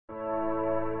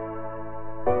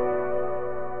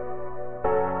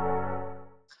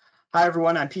Hi,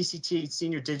 everyone. I'm PCT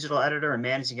Senior Digital Editor and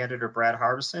Managing Editor Brad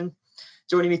Harbison.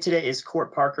 Joining me today is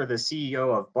Court Parker, the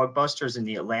CEO of Bug Busters in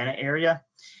the Atlanta area.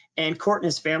 And Court and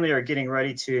his family are getting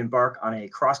ready to embark on a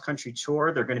cross-country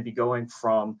tour. They're going to be going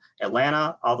from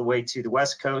Atlanta all the way to the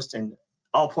West Coast and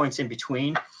all points in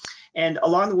between. And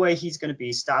along the way, he's going to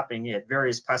be stopping at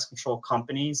various pest control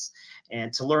companies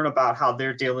and to learn about how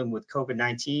they're dealing with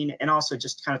COVID-19 and also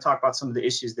just kind of talk about some of the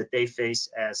issues that they face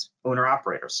as owner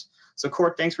operators. So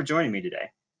Court, thanks for joining me today.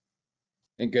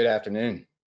 And good afternoon.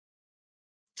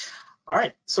 All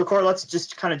right, so Court, let's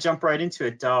just kind of jump right into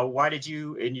it. Why did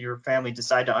you and your family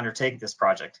decide to undertake this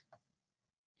project?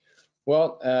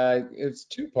 Well, it's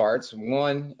two parts.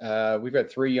 One, we've got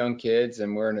three young kids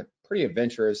and we're in a pretty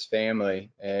adventurous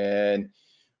family. And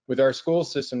with our school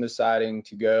system deciding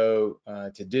to go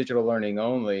to digital learning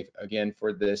only again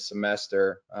for this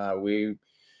semester,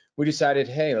 we decided,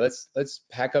 hey, let's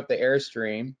pack up the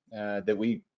Airstream that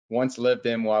we once lived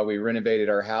in while we renovated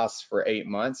our house for 8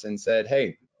 months and said,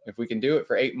 hey, if we can do it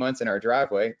for 8 months in our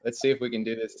driveway, let's see if we can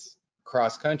do this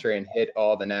cross country and hit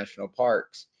all the national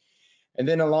parks. And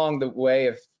then along the way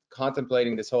of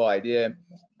contemplating this whole idea,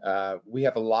 we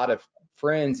have a lot of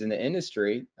friends in the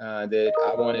industry that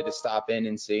I wanted to stop in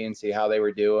and see how they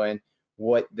were doing,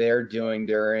 what they're doing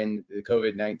during the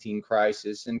COVID-19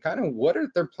 crisis, and kind of what are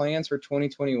their plans for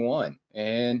 2021.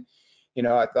 And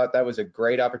I thought that was a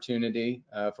great opportunity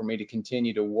for me to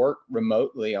continue to work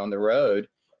remotely on the road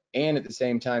and at the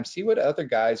same time see what other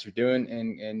guys are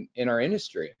doing in our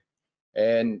industry.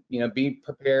 And be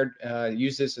prepared,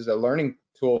 use this as a learning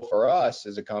tool for us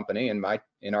as a company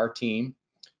and our team,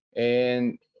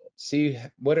 and see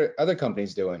what are other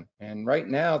companies doing. And right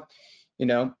now,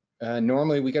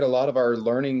 normally we get a lot of our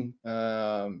learning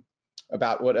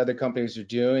about what other companies are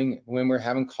doing when we're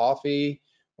having coffee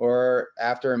or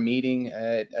after a meeting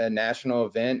at a national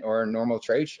event or a normal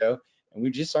trade show, and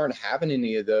we just aren't having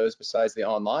any of those besides the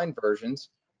online versions.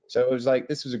 So it was like,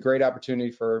 this was a great opportunity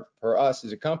for us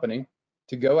as a company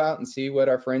to go out and see what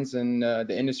our friends in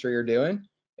the industry are doing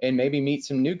and maybe meet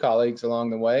some new colleagues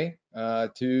along the way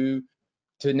to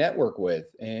network with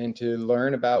and to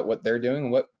learn about what they're doing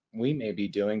and what we may be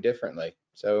doing differently.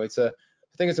 So I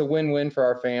think it's a win-win for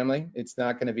our family. It's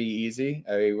not going to be easy.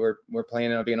 We're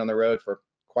planning on being on the road for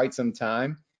quite some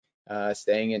time,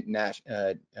 staying at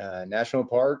national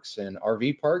parks and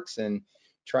RV parks and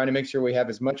trying to make sure we have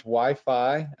as much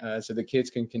Wi-Fi so the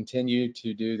kids can continue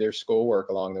to do their schoolwork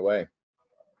along the way.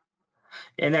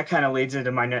 And that kind of leads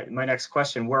into my next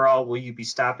question. Where all will you be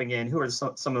stopping in? Who are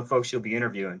some of the folks you'll be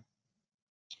interviewing?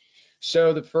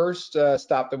 So the first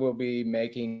stop that we'll be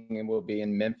making will be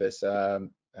in Memphis,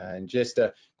 and just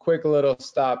a quick little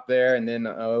stop there, and then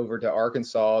over to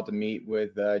Arkansas to meet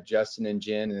with Justin and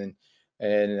Jen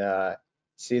and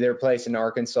see their place in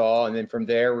Arkansas. And then from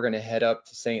there, we're going to head up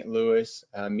to St. Louis,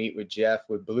 meet with Jeff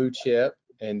with Blue Chip,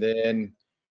 and then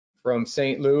from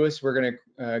St. Louis, we're going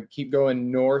to keep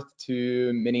going north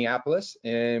to Minneapolis,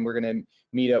 and we're going to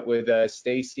meet up with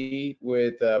Stacy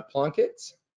with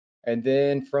Plunkett's. And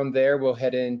then from there, we'll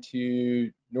head into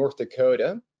North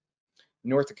Dakota.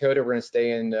 North Dakota, we're going to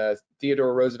stay in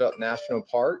Theodore Roosevelt National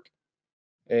Park.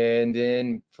 And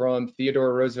then from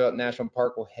Theodore Roosevelt National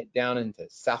Park, we'll head down into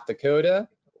South Dakota,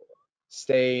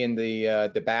 stay in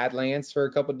the Badlands for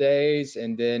a couple days,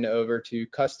 and then over to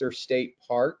Custer State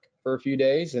Park for a few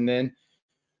days. And then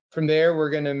from there, we're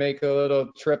going to make a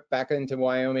little trip back into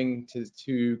Wyoming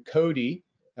to Cody,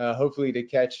 hopefully to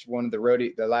catch one of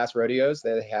the last rodeos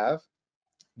that they have.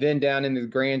 Then down into the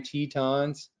Grand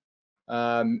Tetons,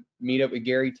 meet up with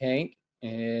Gary Tank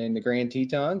and the Grand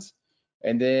Tetons.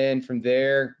 And then from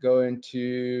there, go into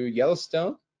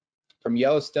Yellowstone. From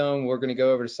Yellowstone, we're going to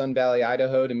go over to Sun Valley,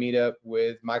 Idaho to meet up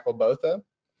with Michael Botha.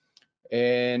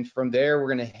 And from there,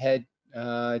 we're going to head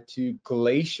to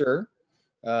Glacier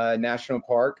National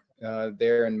Park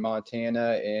there in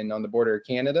Montana and on the border of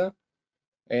Canada.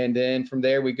 And then from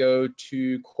there, we go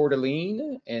to Coeur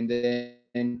d'Alene and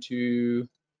then to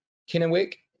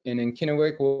Kennewick. And in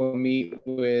Kennewick, we'll meet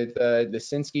with the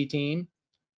Sinsky team.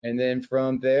 And then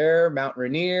from there, Mount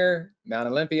Rainier, Mount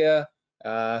Olympia,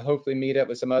 hopefully meet up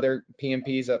with some other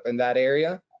PMPs up in that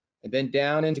area. And then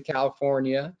down into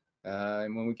California.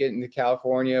 And when we get into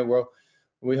California,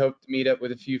 we hope to meet up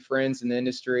with a few friends in the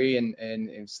industry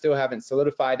and still haven't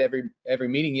solidified every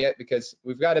meeting yet because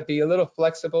we've got to be a little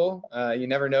flexible. You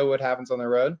never know what happens on the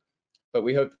road, but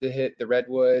we hope to hit the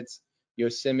Redwoods,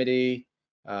 Yosemite,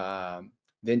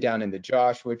 then down into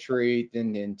Joshua Tree,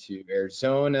 then into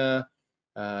Arizona,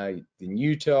 then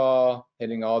Utah,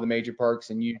 hitting all the major parks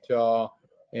in Utah,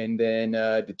 and then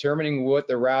determining what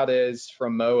the route is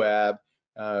from Moab.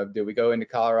 Do we go into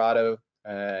Colorado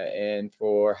and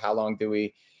for how long do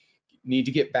we need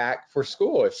to get back for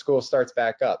school if school starts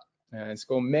back up. And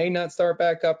school may not start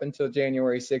back up until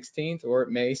January 16th, or it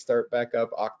may start back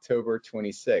up October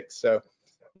 26th. So,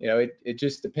 it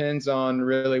just depends on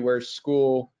really where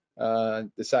school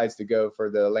decides to go for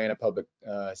the Atlanta Public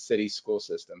City school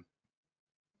system.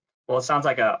 Well, it sounds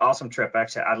like an awesome trip.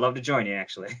 Actually, I'd love to join you,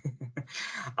 actually.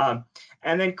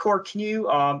 And then, Court, can you,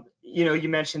 you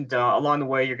mentioned along the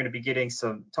way you're going to be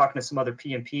talking to some other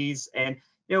PMPs, and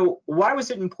why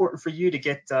was it important for you to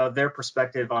get their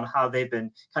perspective on how they've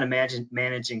been kind of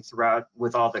managing throughout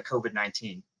with all the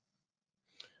COVID-19?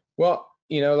 Well,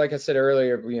 like I said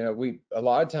earlier, we a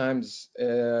lot of times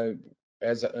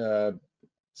as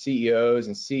CEOs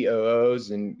and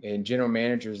COOs and general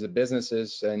managers of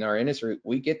businesses in our industry,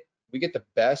 we get the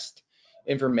best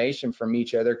information from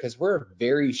each other because we're a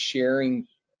very sharing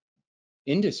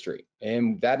industry,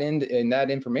 and that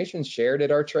information is shared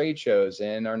at our trade shows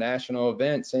and our national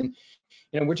events, and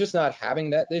we're just not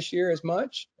having that this year as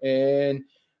much. And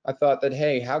I thought that,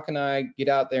 hey, how can I get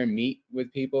out there and meet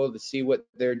with people to see what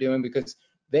they're doing, because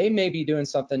they may be doing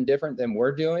something different than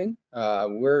we're doing.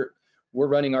 We're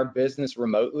running our business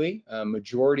remotely.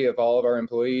 Majority of all of our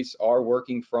employees are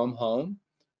working from home.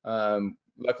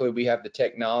 Luckily, we have the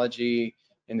technology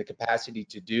and the capacity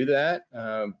to do that,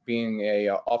 being a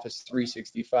Office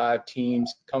 365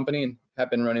 Teams company, and have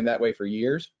been running that way for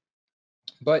years.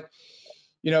 But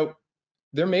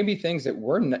there may be things that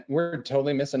we're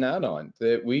totally missing out on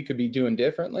that we could be doing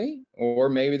differently, or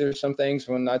maybe there's some things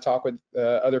when I talk with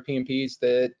other PMPs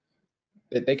that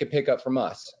they could pick up from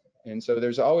us. And so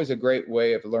there's always a great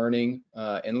way of learning,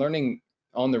 and learning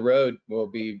on the road will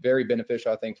be very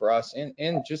beneficial, I think, for us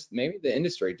and just maybe the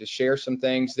industry to share some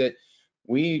things that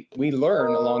we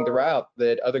learn along the route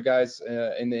that other guys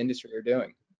in the industry are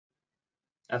doing.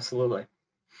 Absolutely.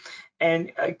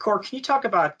 And Court, can you talk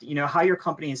about how your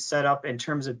company is set up in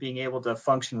terms of being able to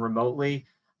function remotely?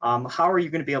 How are you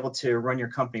going to be able to run your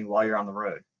company while you're on the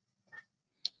road?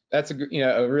 That's a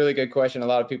really good question. A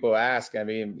lot of people ask. I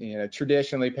mean,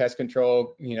 traditionally pest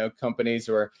control companies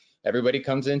where everybody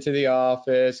comes into the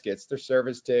office, gets their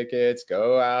service tickets,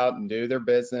 go out and do their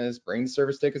business, bring the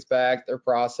service tickets back, they're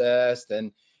processed,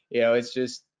 and it's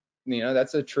just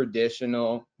that's a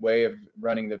traditional way of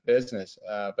running the business.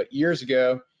 But years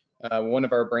ago, one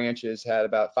of our branches had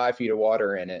about 5 feet of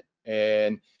water in it,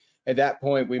 and at that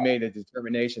point, we made a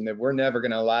determination that we're never going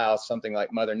to allow something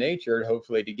like Mother Nature,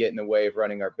 hopefully, to get in the way of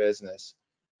running our business.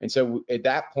 And so at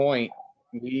that point,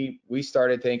 we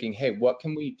started thinking, hey, what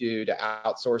can we do to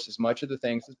outsource as much of the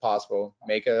things as possible,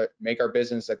 make our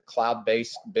business a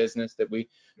cloud-based business that we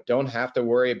don't have to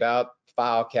worry about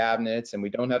file cabinets, and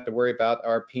we don't have to worry about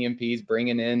our PMPs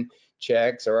bringing in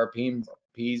checks or our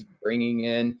PMPs bringing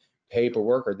in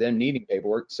paperwork or them needing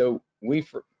paperwork. So we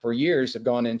for years have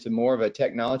gone into more of a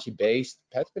technology-based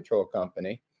pest control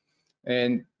company,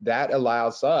 and that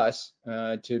allows us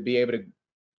to be able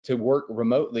to work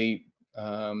remotely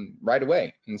right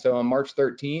away. And so on March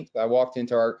 13th, I walked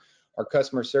into our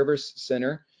customer service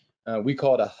center. We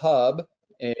call it a hub,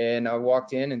 and I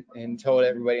walked in and told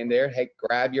everybody in there, hey,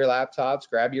 grab your laptops,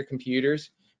 grab your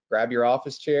computers, grab your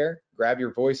office chair, grab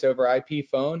your voice over IP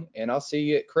phone, and I'll see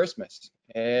you at Christmas.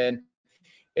 And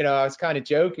I was kind of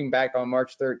joking back on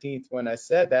March 13th when I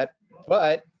said that,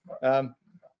 but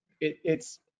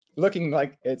it's looking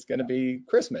like it's going to be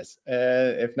Christmas,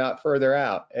 if not further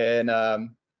out. And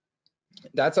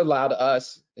that's allowed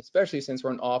us, especially since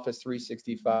we're an Office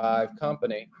 365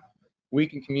 company, we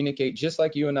can communicate just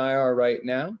like you and I are right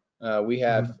now. We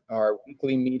have our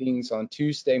weekly meetings on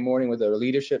Tuesday morning with our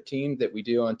leadership team that we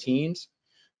do on Teams.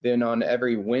 Then on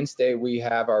every Wednesday, we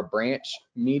have our branch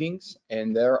meetings,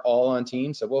 and they're all on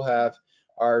Teams. So we'll have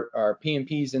our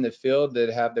PMPs in the field that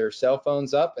have their cell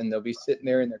phones up, and they'll be sitting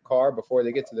there in their car before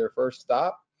they get to their first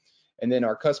stop. And then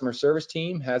our customer service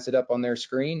team has it up on their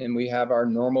screen, and we have our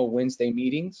normal Wednesday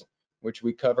meetings, which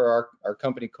we cover our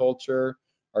company culture,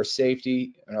 our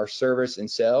safety, and our service and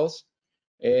sales.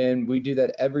 And we do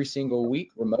that every single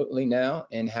week remotely now,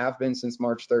 and have been since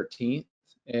March 13th.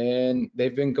 And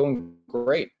they've been going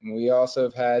great. And we also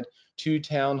have had 2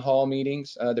 town hall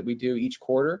meetings that we do each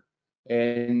quarter.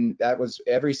 And that was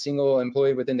every single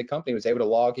employee within the company was able to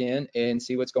log in and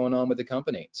see what's going on with the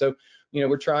company. So,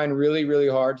 we're trying really, really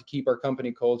hard to keep our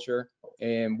company culture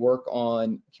and work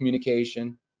on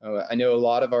communication. I know a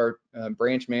lot of our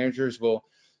branch managers will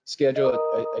schedule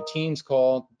a Teams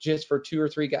call just for 2 or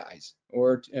 3 guys,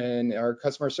 and our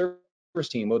customer service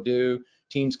team will do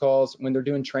Teams calls when they're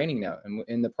doing training now. And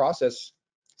in the process,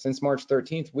 since March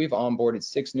 13th, we've onboarded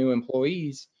 6 new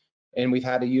employees, and we've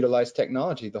had to utilize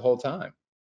technology the whole time.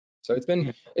 So it's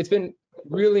been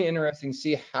really interesting to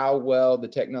see how well the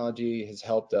technology has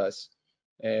helped us.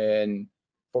 And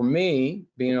for me,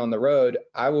 being on the road,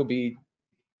 I will be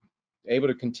able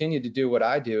to continue to do what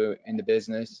I do in the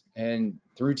business and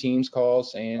through Teams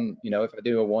calls, and if I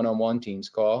do a one-on-one Teams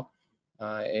call,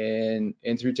 and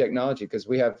through technology, because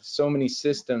we have so many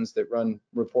systems that run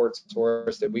reports for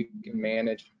us that we can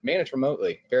manage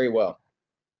remotely very well.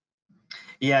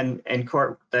 Yeah, and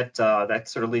Court, that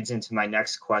sort of leads into my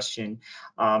next question.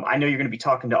 I know you're going to be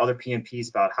talking to other PMPs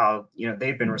about how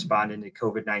they've been responding to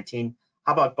COVID-19.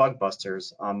 How about bug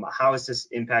busters? How has this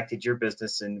impacted your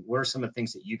business, and what are some of the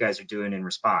things that you guys are doing in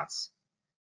response?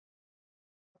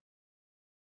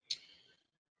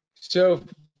 So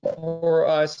for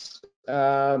us,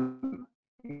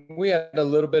 we had a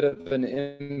little bit of an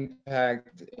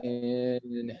impact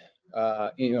in,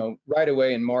 right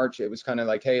away in March. It was kind of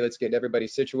like, hey, let's get everybody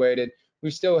situated. We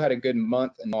still had a good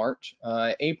month in March.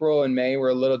 April and May were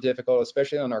a little difficult,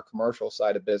 especially on our commercial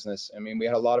side of business. I mean, we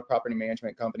had a lot of property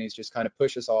management companies just kind of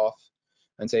push us off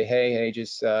and say, hey,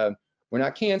 just we're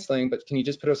not canceling, but can you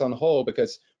just put us on hold,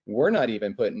 because we're not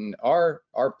even putting our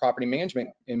property management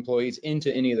employees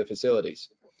into any of the facilities.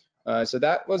 So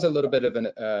that was a little bit of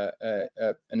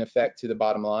an effect to the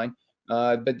bottom line.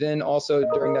 But then also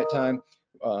during that time,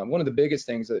 one of the biggest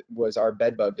things that was our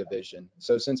bed bug division.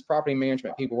 So since property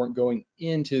management people weren't going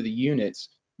into the units,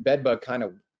 bed bug kind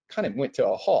of went to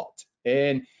a halt.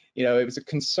 And it was a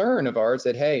concern of ours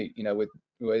that, hey,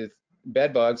 with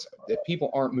bed bugs, if people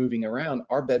aren't moving around,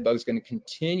 our bed bug's going to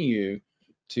continue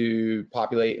to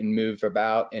populate and move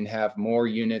about and have more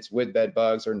units with bed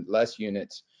bugs or less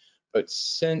units. But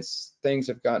since things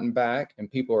have gotten back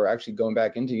and people are actually going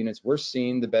back into units, we're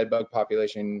seeing the bed bug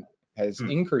population has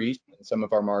increased in some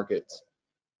of our markets.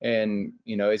 And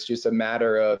it's just a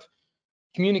matter of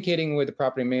communicating with the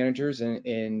property managers and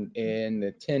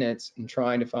the tenants and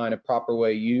trying to find a proper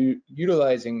way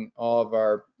utilizing all of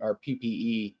our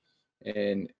PPE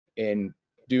and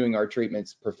doing our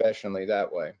treatments professionally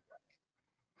that way.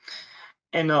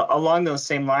 And along those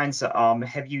same lines,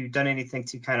 have you done anything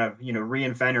to kind of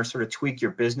reinvent or sort of tweak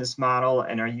your business model?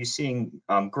 And are you seeing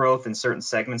growth in certain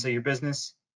segments of your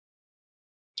business?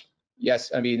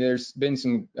 Yes, I mean, there's been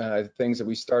some things that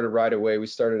we started right away. We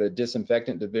started a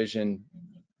disinfectant division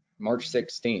March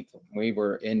 16th. We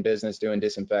were in business doing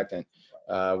disinfectant.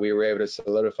 We were able to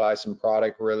solidify some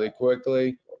product really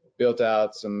quickly, built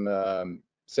out some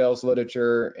sales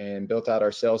literature, and built out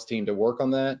our sales team to work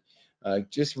on that.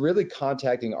 Just really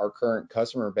contacting our current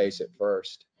customer base at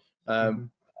first.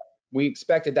 We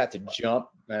expected that to jump,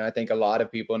 and I think a lot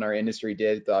of people in our industry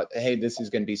thought, hey, this is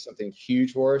going to be something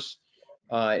huge for us.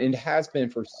 It has been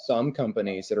for some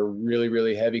companies that are really,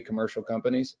 really heavy commercial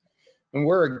companies. And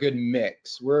we're a good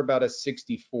mix. We're about a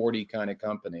 60-40 kind of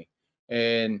company.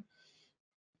 And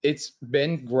it's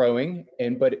been growing.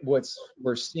 But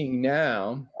we're seeing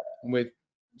now with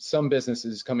some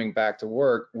businesses coming back to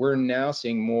work, we're now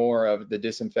seeing more of the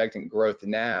disinfectant growth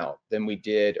now than we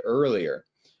did earlier.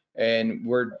 And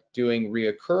we're doing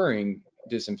reoccurring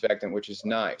disinfectant, which is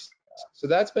nice. So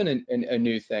that's been a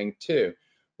new thing too.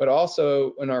 But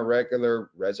also in our regular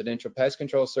residential pest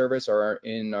control service or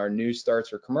in our new starts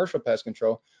for commercial pest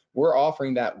control, we're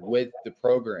offering that with the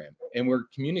program, and we're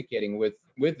communicating with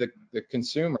the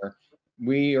consumer.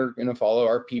 We are going to follow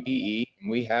our PPE, and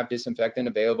we have disinfectant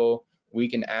available. We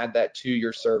can add that to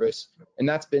your service, and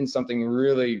that's been something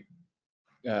really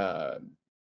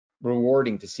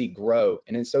rewarding to see grow.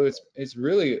 And so it's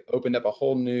really opened up a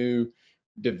whole new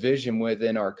division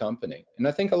within our company. And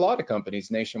I think a lot of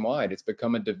companies nationwide, it's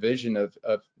become a division of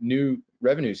new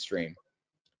revenue stream.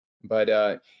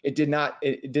 But it did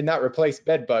not replace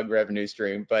bed bug revenue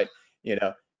stream, but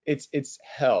it's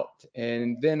helped.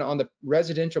 And then on the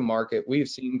residential market, we've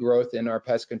seen growth in our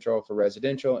pest control for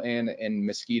residential and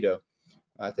mosquito.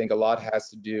 I think a lot has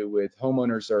to do with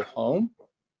homeowners are home,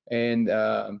 and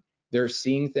they're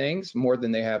seeing things more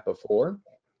than they have before.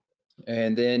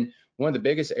 And then one of the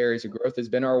biggest areas of growth has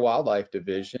been our wildlife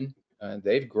division.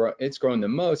 It's grown the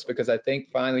most because I think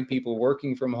finally people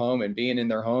working from home and being in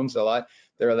their homes a lot,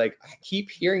 they're like, I keep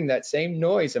hearing that same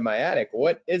noise in my attic.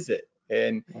 What is it?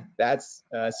 And that's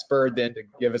spurred them to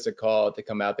give us a call to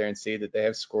come out there and see that they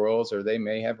have squirrels or they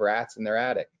may have rats in their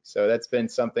attic. So that's been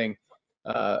something,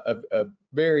 a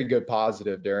very good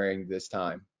positive during this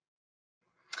time.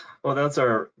 Well, those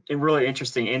are really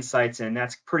interesting insights, and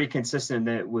that's pretty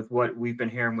consistent with what we've been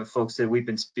hearing with folks that we've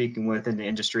been speaking with in the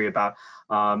industry about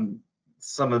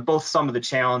some of the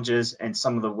challenges and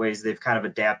some of the ways they've kind of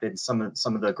adapted, some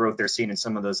of the growth they're seeing in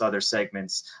some of those other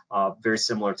segments, very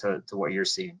similar to what you're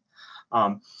seeing.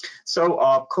 So,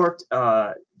 Court,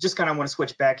 just kind of want to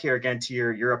switch back here again to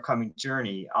your upcoming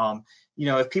journey.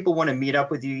 If people want to meet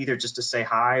up with you, either just to say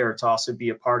hi or to also be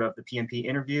a part of the PMP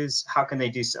interviews, how can they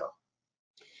do so?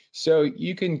 So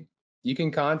you can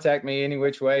contact me any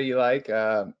which way you like.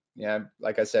 Yeah,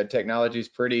 like I said, technology is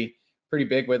pretty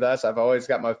big with us. I've always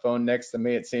got my phone next to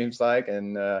me, it seems like,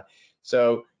 and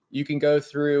so you can go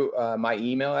through my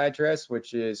email address,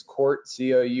 which is court,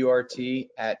 COURT,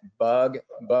 at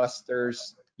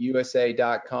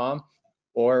bugbustersusa.com,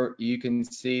 or you can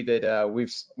see that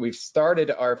we've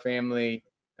started our family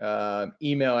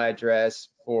email address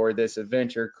for this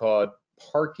adventure called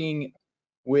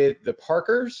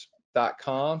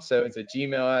parkingwiththeparkers.com. So it's a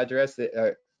Gmail address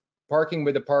that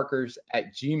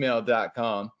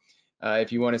parkingwiththeparkers@gmail.com.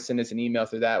 If you want to send us an email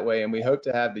through that way. And we hope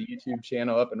to have the YouTube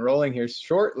channel up and rolling here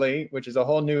shortly, which is a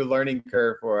whole new learning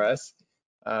curve for us.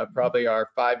 Probably our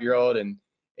 5-year-old and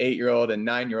 8-year-old and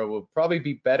 9-year-old will probably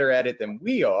be better at it than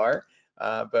we are.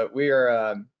 But we're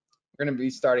going to be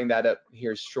starting that up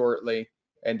here shortly.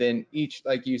 And then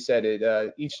like you said,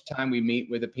 each time we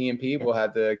meet with a PMP, we'll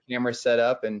have the camera set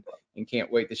up and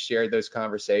can't wait to share those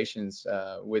conversations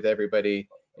with everybody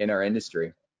in our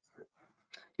industry.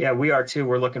 Yeah, we are too.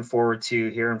 We're looking forward to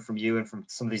hearing from you and from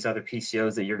some of these other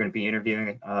PCOs that you're going to be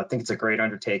interviewing. I think it's a great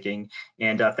undertaking.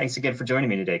 And thanks again for joining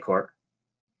me today, Court.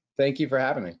 Thank you for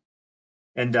having me.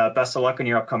 And best of luck on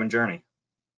your upcoming journey.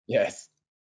 Yes.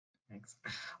 Thanks.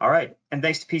 All right. And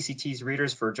thanks to PCT's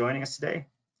readers for joining us today.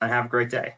 And have a great day.